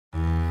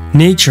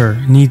Nature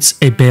needs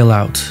a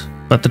bailout,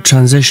 but the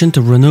transition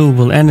to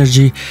renewable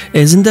energy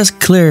isn't as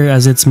clear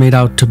as it's made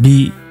out to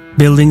be.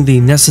 Building the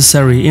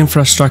necessary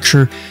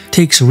infrastructure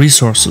takes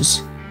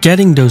resources.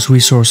 Getting those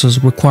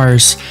resources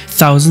requires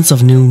thousands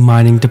of new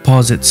mining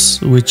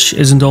deposits, which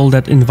isn't all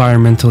that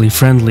environmentally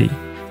friendly.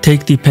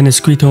 Take the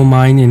Penasquito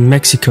mine in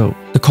Mexico.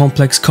 The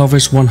complex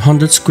covers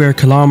 100 square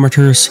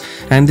kilometers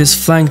and is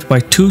flanked by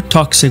 2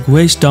 toxic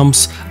waste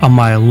dumps a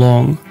mile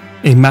long.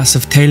 A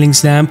massive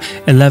tailings dam,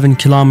 11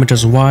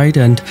 kilometers wide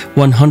and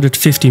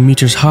 150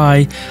 meters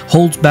high,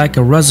 holds back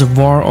a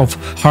reservoir of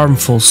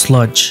harmful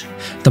sludge.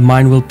 The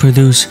mine will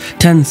produce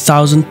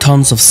 10,000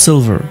 tons of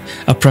silver,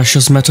 a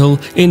precious metal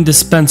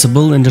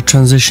indispensable in the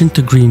transition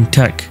to green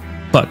tech.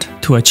 But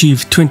to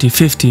achieve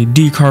 2050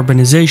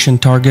 decarbonization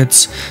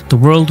targets, the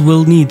world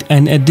will need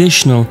an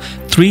additional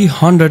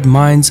 300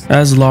 mines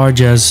as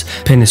large as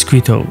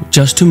Penasquito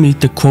just to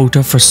meet the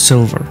quota for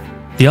silver.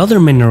 The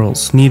other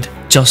minerals need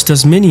just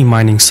as many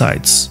mining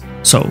sites.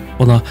 So,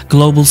 on a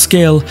global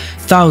scale,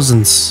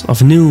 thousands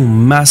of new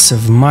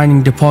massive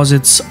mining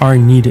deposits are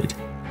needed.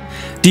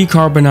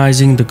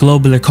 Decarbonizing the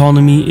global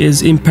economy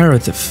is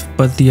imperative,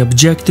 but the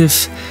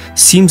objective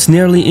seems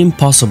nearly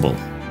impossible.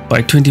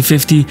 By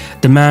 2050,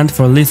 demand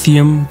for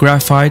lithium,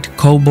 graphite,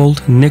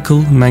 cobalt,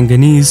 nickel,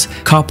 manganese,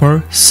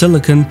 copper,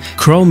 silicon,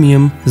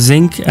 chromium,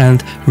 zinc,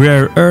 and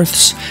rare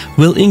earths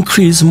will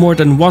increase more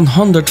than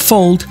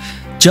 100-fold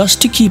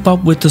just to keep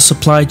up with the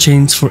supply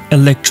chains for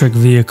electric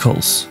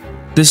vehicles.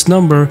 This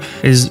number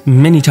is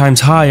many times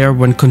higher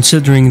when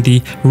considering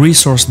the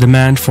resource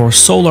demand for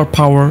solar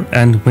power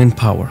and wind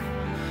power.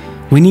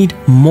 We need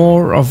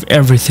more of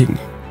everything,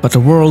 but the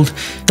world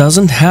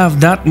doesn't have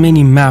that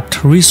many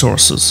mapped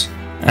resources.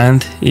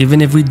 And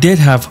even if we did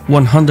have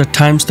 100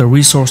 times the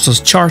resources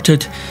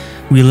charted,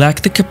 we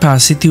lack the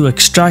capacity to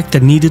extract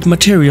the needed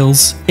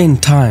materials in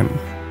time.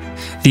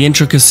 The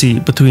intricacy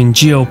between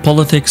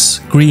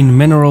geopolitics, green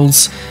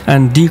minerals,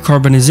 and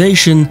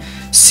decarbonization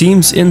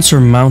seems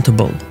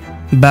insurmountable.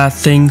 Bad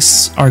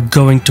things are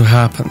going to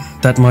happen,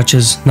 that much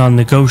is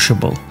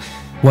non-negotiable.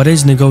 What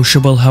is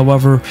negotiable,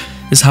 however,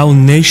 is how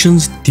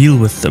nations deal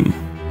with them.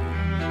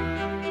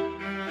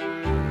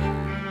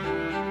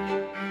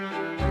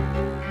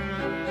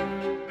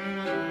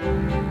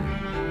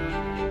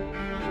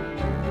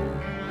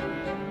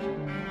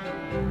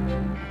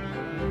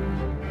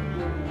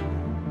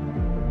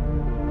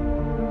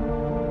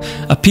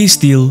 A peace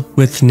deal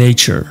with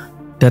nature.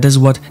 That is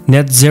what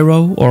net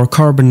zero or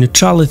carbon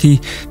neutrality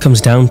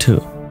comes down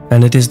to,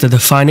 and it is the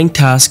defining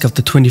task of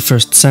the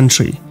 21st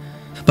century.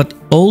 But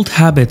old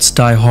habits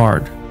die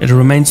hard. It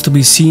remains to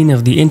be seen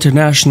if the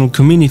international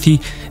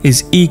community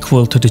is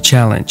equal to the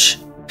challenge.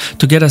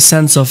 To get a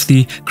sense of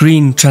the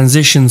green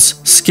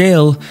transition's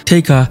scale,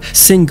 take a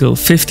single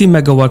 50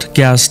 megawatt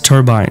gas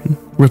turbine.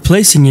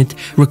 Replacing it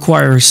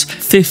requires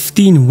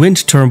 15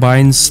 wind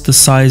turbines the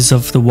size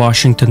of the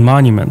Washington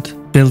Monument.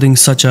 Building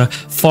such a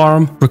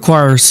farm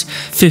requires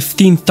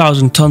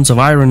 15,000 tons of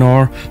iron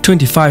ore,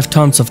 25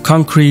 tons of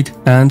concrete,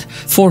 and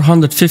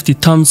 450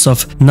 tons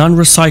of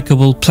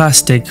non-recyclable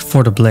plastic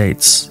for the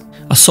blades.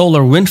 A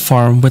solar wind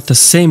farm with the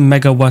same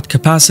megawatt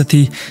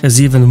capacity is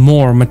even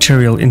more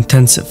material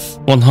intensive.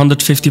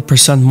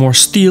 150% more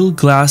steel,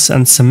 glass,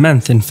 and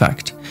cement, in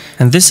fact.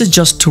 And this is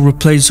just to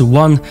replace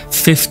one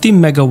 50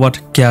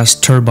 megawatt gas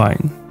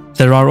turbine.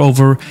 There are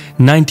over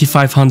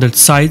 9,500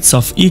 sites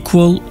of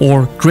equal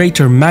or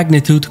greater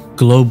magnitude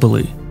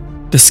globally.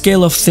 The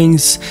scale of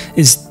things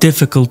is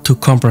difficult to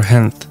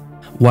comprehend.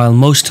 While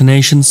most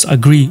nations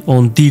agree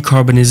on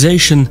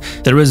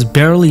decarbonization, there is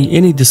barely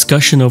any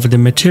discussion over the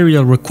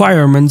material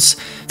requirements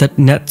that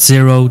net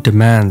zero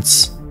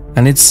demands.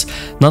 And it's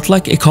not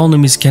like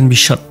economies can be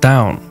shut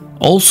down.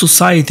 All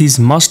societies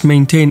must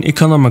maintain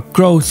economic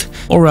growth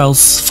or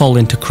else fall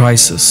into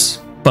crisis.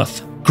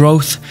 But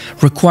growth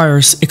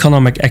requires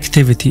economic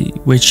activity,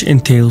 which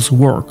entails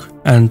work,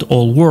 and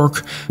all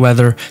work,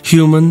 whether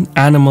human,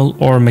 animal,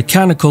 or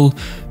mechanical,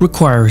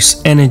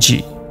 requires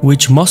energy,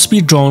 which must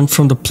be drawn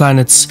from the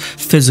planet's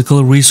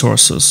physical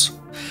resources.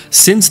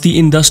 Since the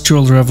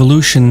Industrial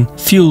Revolution,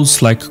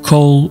 fuels like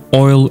coal,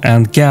 oil,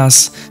 and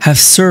gas have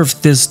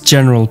served this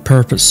general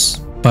purpose.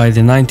 By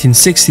the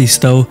 1960s,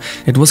 though,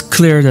 it was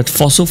clear that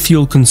fossil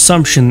fuel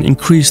consumption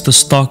increased the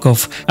stock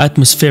of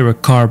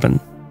atmospheric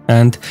carbon.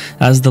 And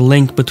as the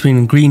link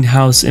between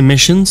greenhouse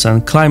emissions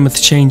and climate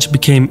change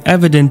became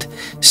evident,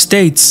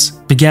 states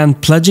began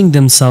pledging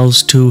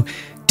themselves to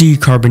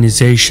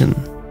decarbonization.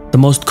 The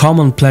most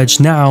common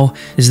pledge now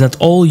is that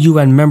all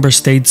UN member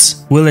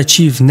states will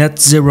achieve net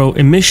zero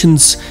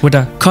emissions with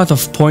a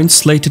cutoff point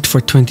slated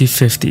for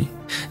 2050.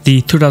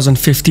 The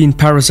 2015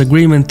 Paris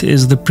Agreement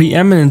is the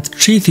preeminent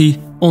treaty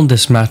on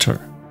this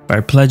matter. By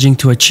pledging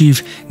to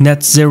achieve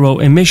net zero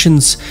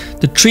emissions,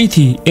 the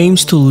treaty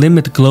aims to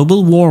limit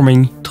global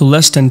warming to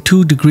less than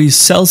 2 degrees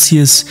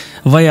Celsius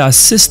via a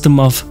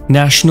system of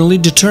nationally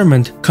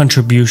determined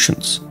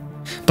contributions.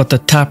 But the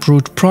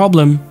taproot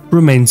problem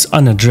remains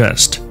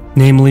unaddressed,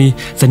 namely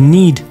the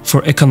need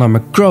for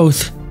economic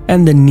growth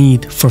and the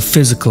need for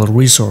physical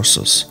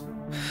resources.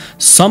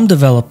 Some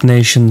developed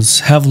nations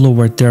have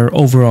lowered their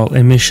overall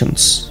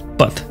emissions,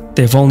 but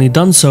they've only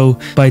done so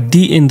by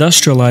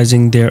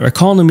deindustrializing their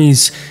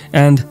economies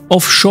and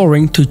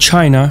offshoring to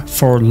China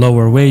for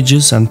lower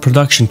wages and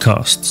production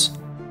costs.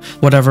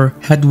 Whatever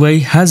headway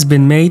has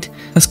been made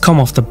has come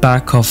off the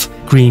back of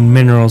green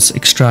minerals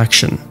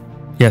extraction.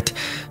 Yet,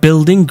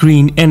 building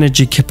green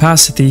energy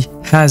capacity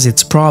has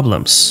its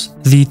problems.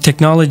 The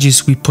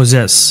technologies we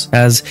possess,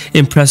 as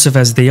impressive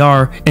as they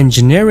are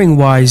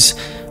engineering-wise,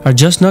 are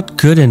just not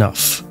good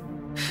enough.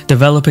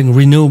 Developing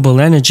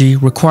renewable energy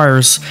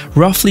requires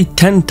roughly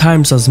 10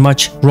 times as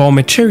much raw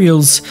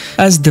materials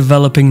as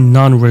developing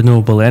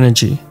non-renewable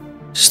energy.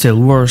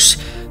 Still worse,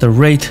 the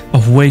rate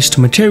of waste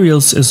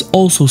materials is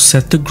also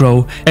set to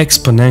grow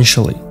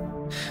exponentially.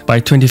 By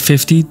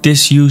 2050,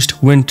 disused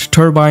wind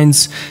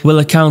turbines will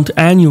account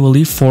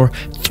annually for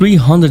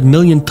 300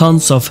 million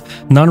tons of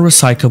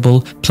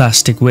non-recyclable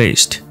plastic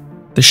waste.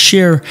 The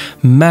sheer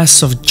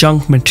mass of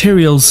junk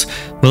materials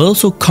will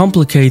also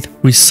complicate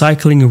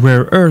recycling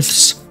rare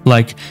earths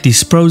like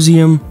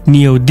dysprosium,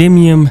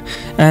 neodymium,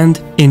 and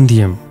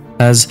indium,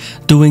 as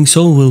doing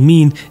so will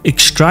mean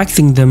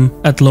extracting them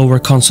at lower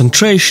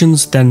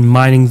concentrations than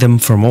mining them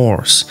from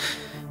ores.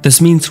 This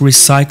means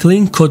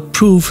recycling could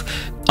prove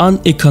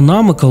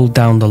uneconomical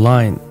down the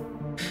line.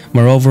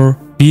 Moreover,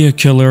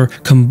 vehicular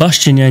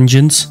combustion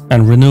engines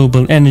and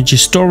renewable energy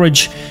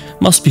storage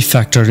must be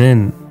factored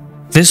in.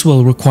 This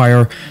will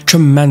require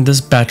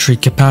tremendous battery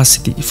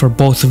capacity for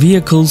both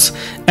vehicles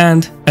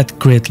and at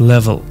grid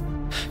level.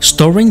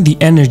 Storing the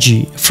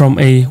energy from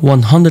a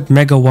 100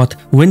 megawatt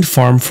wind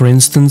farm, for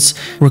instance,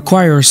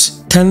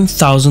 requires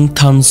 10,000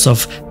 tons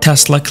of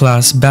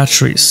Tesla-class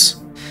batteries.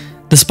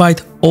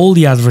 Despite all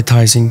the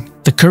advertising,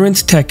 the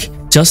current tech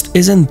just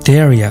isn't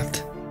there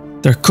yet.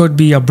 There could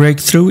be a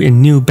breakthrough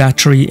in new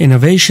battery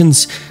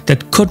innovations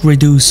that could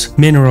reduce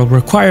mineral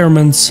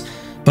requirements,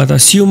 but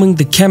assuming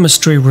the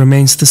chemistry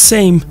remains the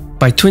same,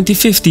 by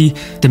 2050,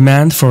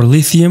 demand for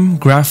lithium,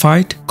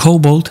 graphite,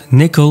 cobalt,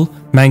 nickel,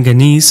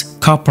 manganese,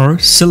 copper,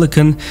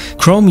 silicon,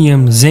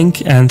 chromium,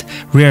 zinc, and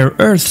rare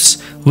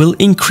earths will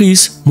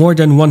increase more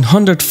than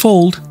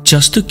 100-fold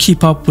just to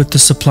keep up with the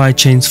supply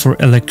chains for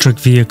electric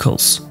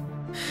vehicles.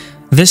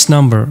 This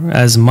number,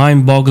 as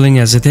mind-boggling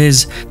as it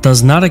is,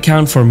 does not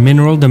account for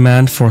mineral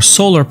demand for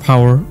solar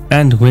power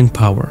and wind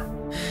power.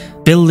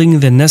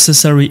 Building the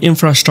necessary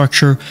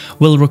infrastructure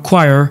will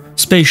require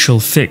spatial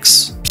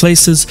fix,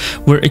 places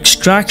where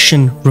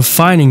extraction,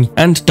 refining,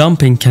 and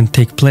dumping can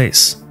take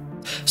place.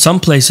 Some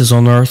places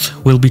on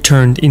Earth will be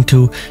turned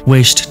into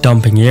waste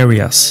dumping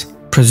areas,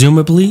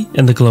 presumably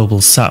in the global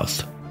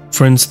south.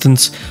 For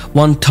instance,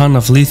 1 ton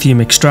of lithium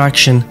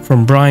extraction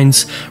from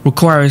brines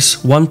requires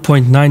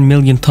 1.9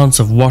 million tons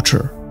of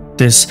water.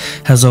 This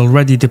has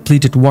already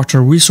depleted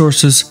water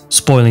resources,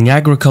 spoiling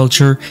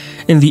agriculture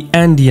in the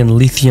Andean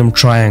lithium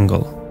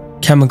triangle.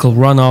 Chemical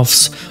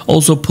runoffs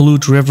also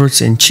pollute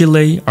rivers in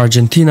Chile,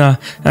 Argentina,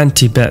 and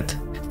Tibet,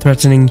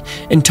 threatening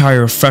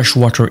entire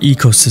freshwater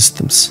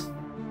ecosystems.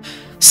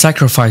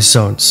 Sacrifice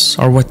zones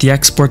are what the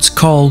experts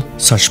call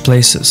such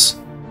places.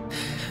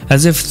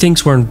 As if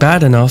things weren't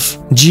bad enough,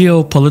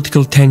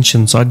 geopolitical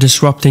tensions are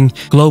disrupting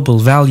global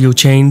value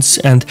chains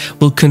and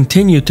will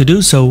continue to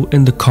do so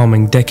in the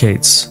coming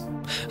decades.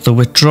 The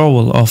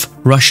withdrawal of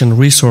Russian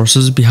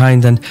resources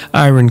behind an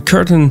Iron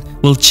Curtain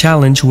will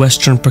challenge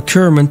Western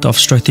procurement of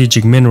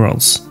strategic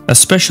minerals,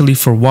 especially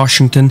for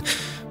Washington,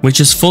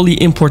 which is fully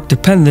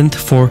import-dependent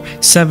for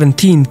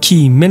 17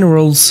 key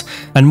minerals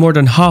and more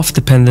than half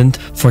dependent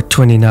for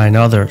 29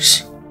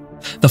 others.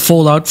 The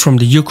fallout from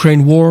the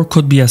Ukraine war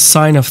could be a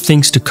sign of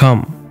things to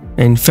come.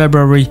 In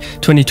February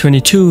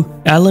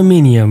 2022,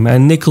 aluminium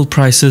and nickel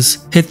prices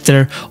hit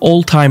their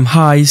all-time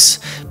highs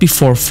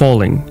before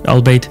falling,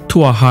 albeit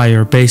to a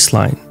higher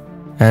baseline.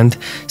 And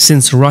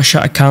since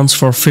Russia accounts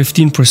for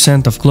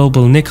 15% of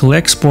global nickel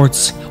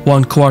exports,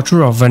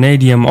 1/4 of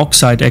vanadium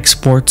oxide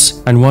exports,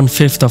 and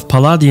 1/5 of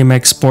palladium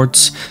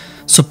exports,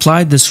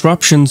 supply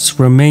disruptions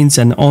remains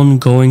an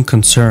ongoing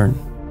concern.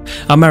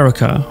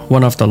 America,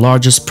 one of the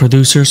largest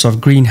producers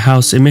of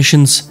greenhouse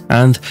emissions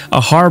and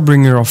a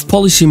harbinger of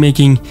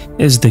policymaking,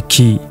 is the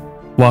key.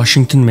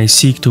 Washington may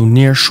seek to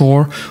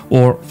nearshore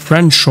or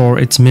friendshore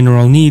its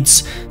mineral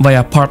needs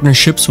via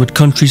partnerships with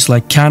countries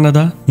like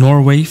Canada,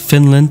 Norway,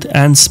 Finland,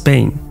 and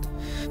Spain.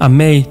 A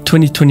May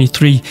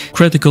 2023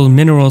 critical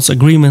minerals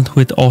agreement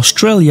with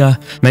Australia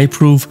may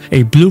prove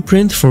a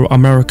blueprint for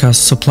America's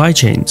supply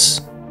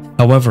chains.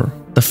 However,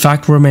 the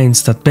fact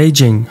remains that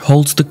Beijing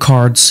holds the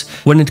cards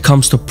when it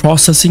comes to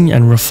processing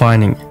and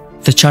refining.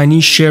 The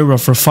Chinese share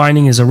of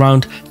refining is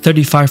around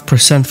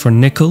 35% for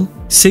nickel,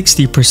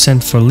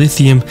 60% for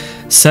lithium,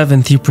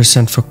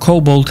 70% for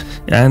cobalt,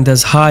 and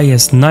as high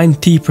as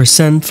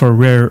 90% for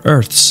rare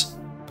earths.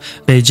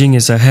 Beijing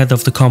is ahead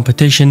of the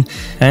competition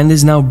and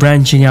is now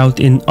branching out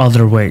in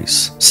other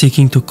ways,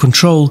 seeking to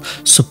control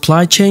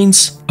supply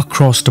chains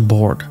across the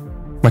board.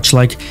 Much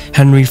like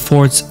Henry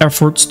Ford's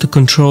efforts to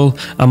control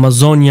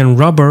Amazonian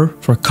rubber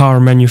for car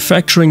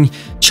manufacturing,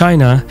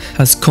 China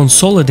has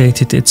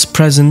consolidated its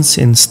presence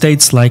in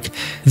states like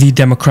the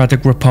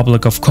Democratic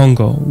Republic of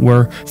Congo,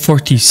 where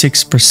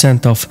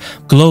 46% of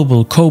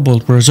global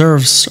cobalt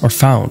reserves are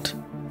found.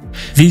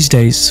 These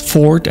days,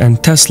 Ford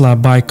and Tesla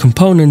buy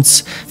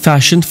components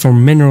fashioned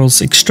from minerals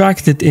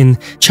extracted in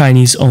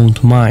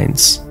Chinese-owned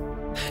mines.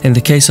 In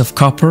the case of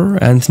copper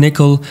and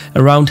nickel,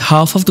 around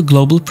half of the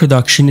global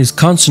production is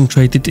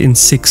concentrated in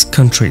 6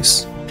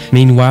 countries.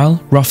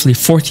 Meanwhile, roughly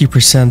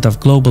 40% of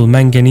global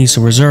manganese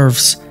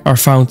reserves are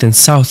found in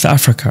South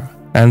Africa,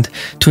 and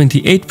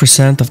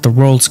 28% of the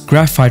world's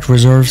graphite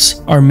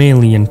reserves are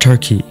mainly in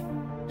Turkey.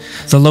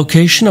 The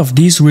location of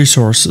these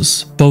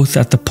resources, both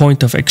at the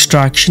point of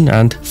extraction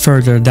and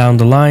further down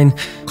the line,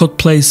 could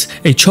place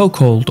a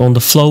chokehold on the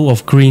flow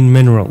of green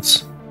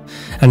minerals.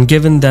 And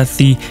given that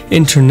the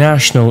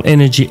International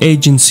Energy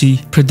Agency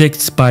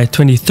predicts by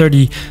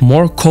 2030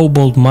 more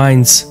cobalt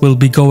mines will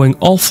be going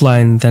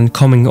offline than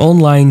coming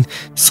online,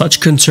 such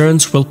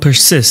concerns will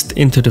persist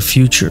into the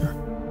future.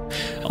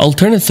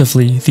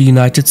 Alternatively, the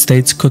United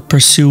States could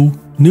pursue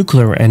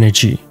nuclear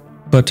energy,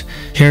 but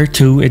here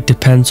too it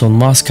depends on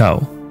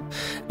Moscow.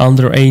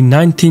 Under a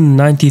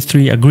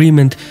 1993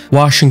 agreement,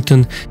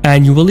 Washington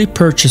annually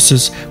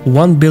purchases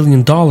 $1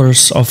 billion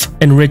of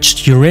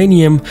enriched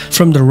uranium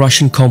from the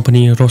Russian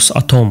company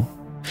Rosatom.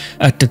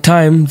 At the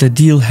time, the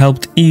deal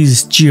helped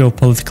ease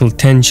geopolitical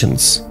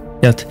tensions.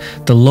 Yet,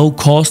 the low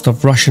cost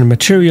of Russian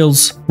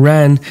materials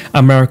ran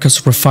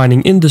America's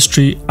refining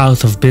industry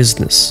out of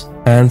business.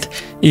 And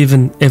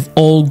even if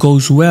all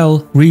goes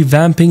well,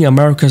 revamping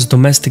America's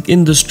domestic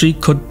industry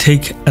could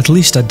take at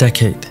least a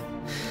decade.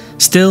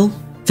 Still,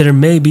 there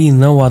may be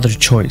no other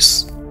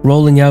choice.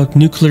 Rolling out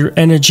nuclear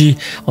energy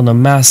on a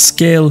mass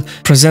scale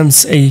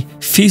presents a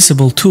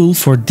feasible tool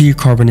for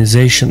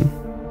decarbonization.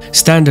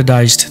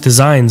 Standardized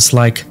designs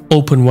like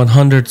Open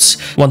 100's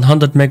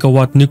 100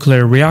 megawatt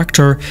nuclear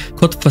reactor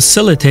could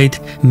facilitate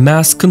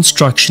mass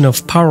construction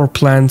of power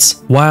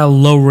plants while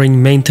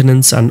lowering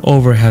maintenance and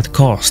overhead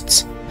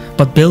costs.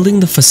 But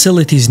building the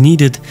facilities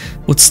needed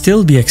would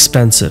still be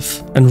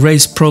expensive and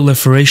raise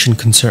proliferation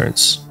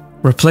concerns.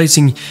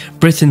 Replacing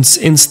Britain's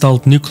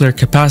installed nuclear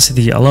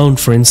capacity alone,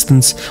 for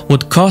instance,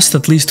 would cost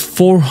at least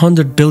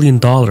 $400 billion.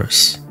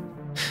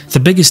 The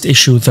biggest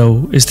issue,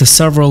 though, is the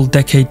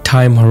several-decade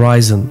time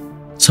horizon.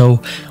 So,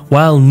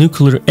 while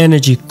nuclear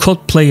energy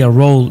could play a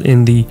role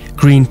in the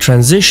green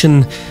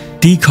transition,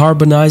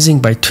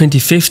 decarbonizing by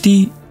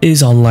 2050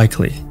 is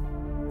unlikely.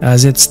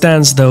 As it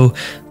stands, though,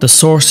 the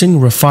sourcing,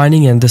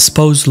 refining, and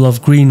disposal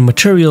of green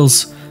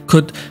materials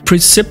could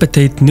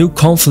precipitate new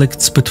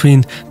conflicts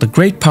between the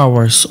great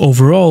powers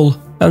overall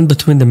and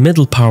between the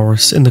middle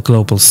powers in the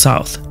global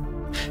south.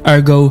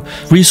 Ergo,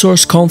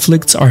 resource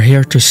conflicts are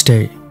here to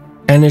stay.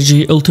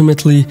 Energy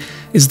ultimately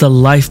is the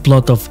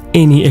lifeblood of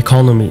any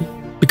economy,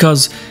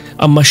 because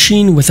a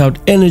machine without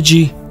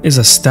energy is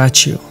a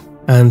statue,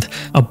 and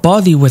a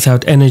body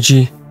without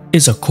energy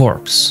is a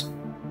corpse.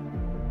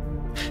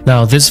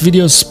 Now, this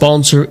video's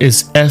sponsor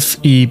is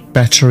FE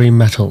Battery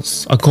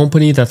Metals, a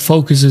company that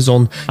focuses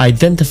on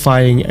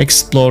identifying,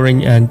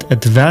 exploring, and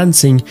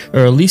advancing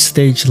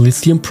early-stage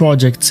lithium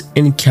projects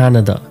in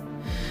Canada.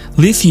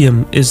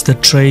 Lithium is the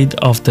trade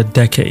of the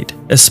decade,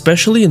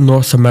 especially in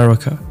North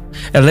America.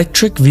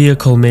 Electric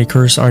vehicle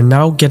makers are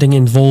now getting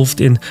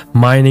involved in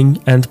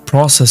mining and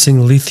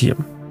processing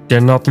lithium.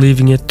 They're not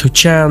leaving it to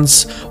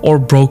chance or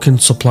broken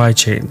supply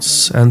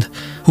chains, and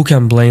who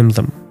can blame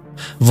them?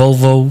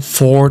 Volvo,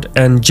 Ford,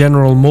 and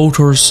General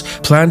Motors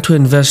plan to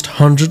invest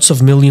hundreds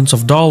of millions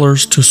of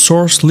dollars to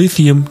source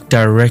lithium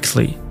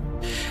directly.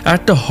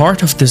 At the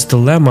heart of this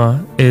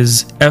dilemma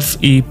is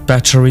FE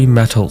Battery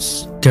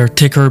Metals, their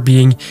ticker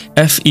being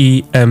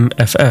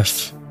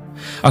FEMFF.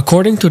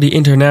 According to the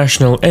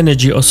International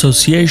Energy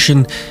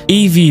Association,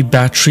 EV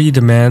battery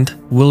demand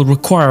will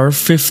require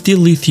 50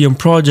 lithium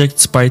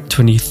projects by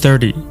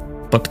 2030.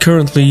 But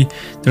currently,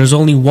 there's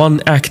only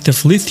one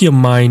active lithium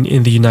mine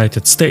in the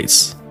United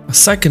States. A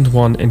second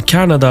one in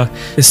Canada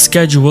is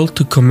scheduled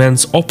to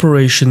commence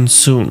operation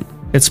soon.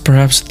 It's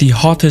perhaps the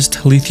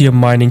hottest lithium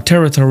mining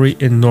territory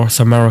in North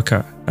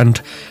America,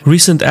 and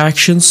recent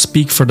actions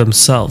speak for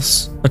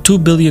themselves. A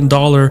 $2 billion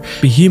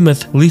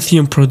behemoth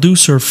lithium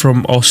producer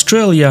from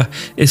Australia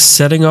is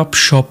setting up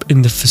shop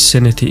in the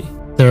vicinity.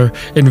 They're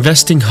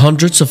investing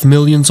hundreds of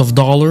millions of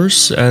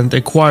dollars and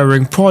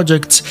acquiring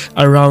projects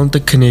around the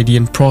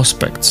Canadian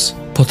prospects,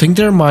 putting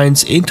their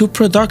mines into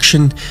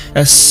production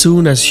as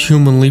soon as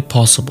humanly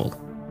possible.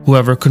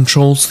 Whoever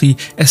controls the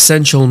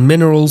essential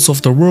minerals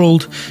of the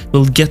world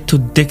will get to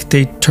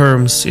dictate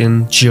terms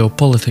in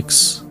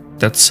geopolitics.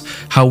 That's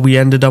how we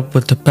ended up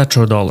with the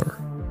petrodollar.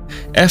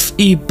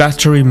 FE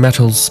Battery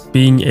Metals,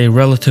 being a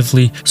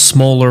relatively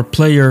smaller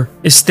player,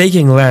 is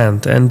taking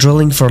land and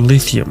drilling for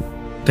lithium.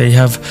 They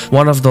have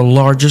one of the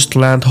largest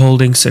land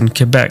holdings in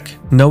Quebec,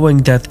 knowing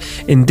that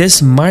in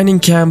this mining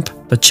camp,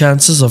 the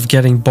chances of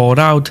getting bought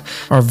out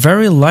are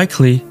very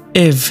likely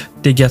if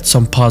they get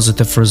some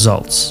positive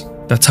results.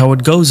 That's how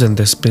it goes in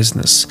this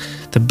business.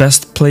 The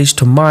best place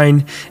to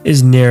mine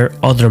is near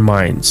other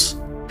mines.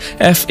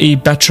 Fe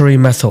Battery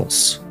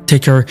Metals,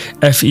 ticker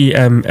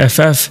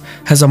FEMFF,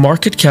 has a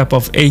market cap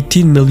of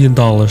 $18 million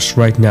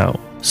right now,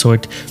 so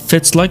it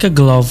fits like a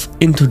glove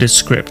into this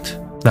script.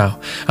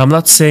 Now, I'm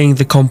not saying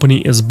the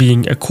company is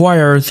being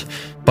acquired,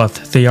 but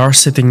they are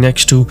sitting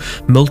next to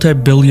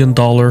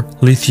multi-billion-dollar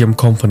lithium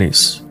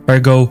companies.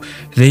 Ergo,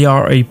 they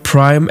are a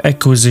prime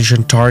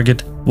acquisition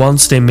target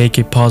once they make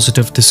a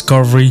positive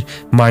discovery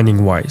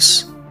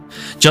mining-wise.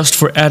 Just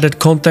for added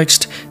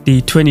context,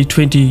 the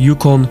 2020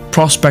 Yukon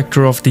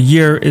Prospector of the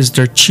Year is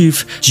their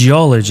chief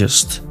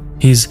geologist.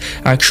 He's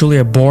actually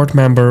a board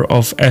member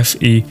of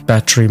Fe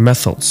Battery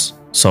Metals.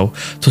 So,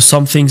 to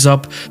sum things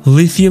up,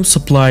 lithium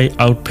supply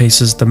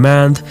outpaces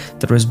demand,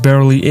 there is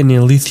barely any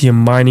lithium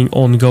mining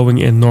ongoing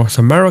in North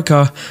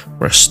America,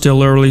 we're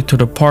still early to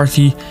the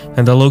party,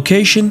 and the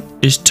location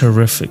is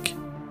terrific.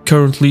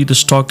 Currently, the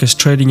stock is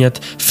trading at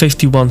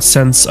 51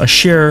 cents a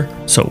share,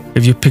 so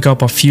if you pick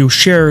up a few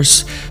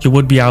shares, you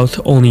would be out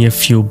only a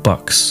few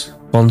bucks.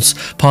 Once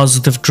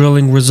positive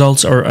drilling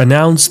results are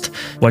announced,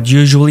 what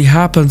usually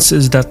happens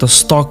is that the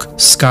stock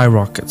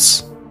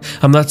skyrockets.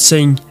 I'm not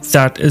saying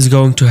that is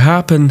going to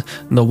happen,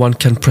 no one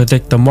can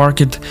predict the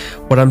market.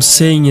 What I'm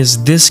saying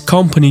is this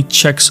company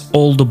checks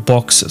all the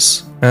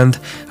boxes. And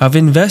I've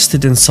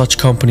invested in such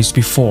companies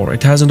before.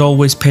 It hasn't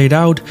always paid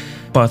out,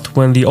 but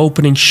when the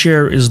opening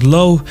share is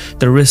low,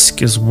 the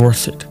risk is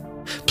worth it.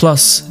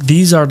 Plus,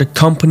 these are the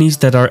companies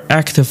that are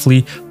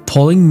actively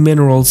pulling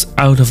minerals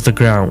out of the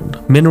ground,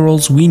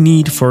 minerals we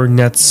need for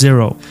net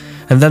zero,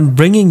 and then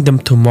bringing them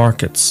to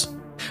markets.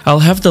 I'll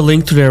have the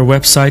link to their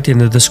website in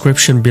the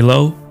description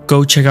below.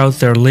 Go check out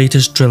their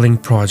latest drilling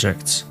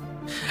projects.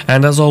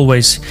 And as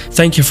always,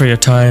 thank you for your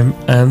time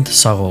and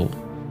Sarol.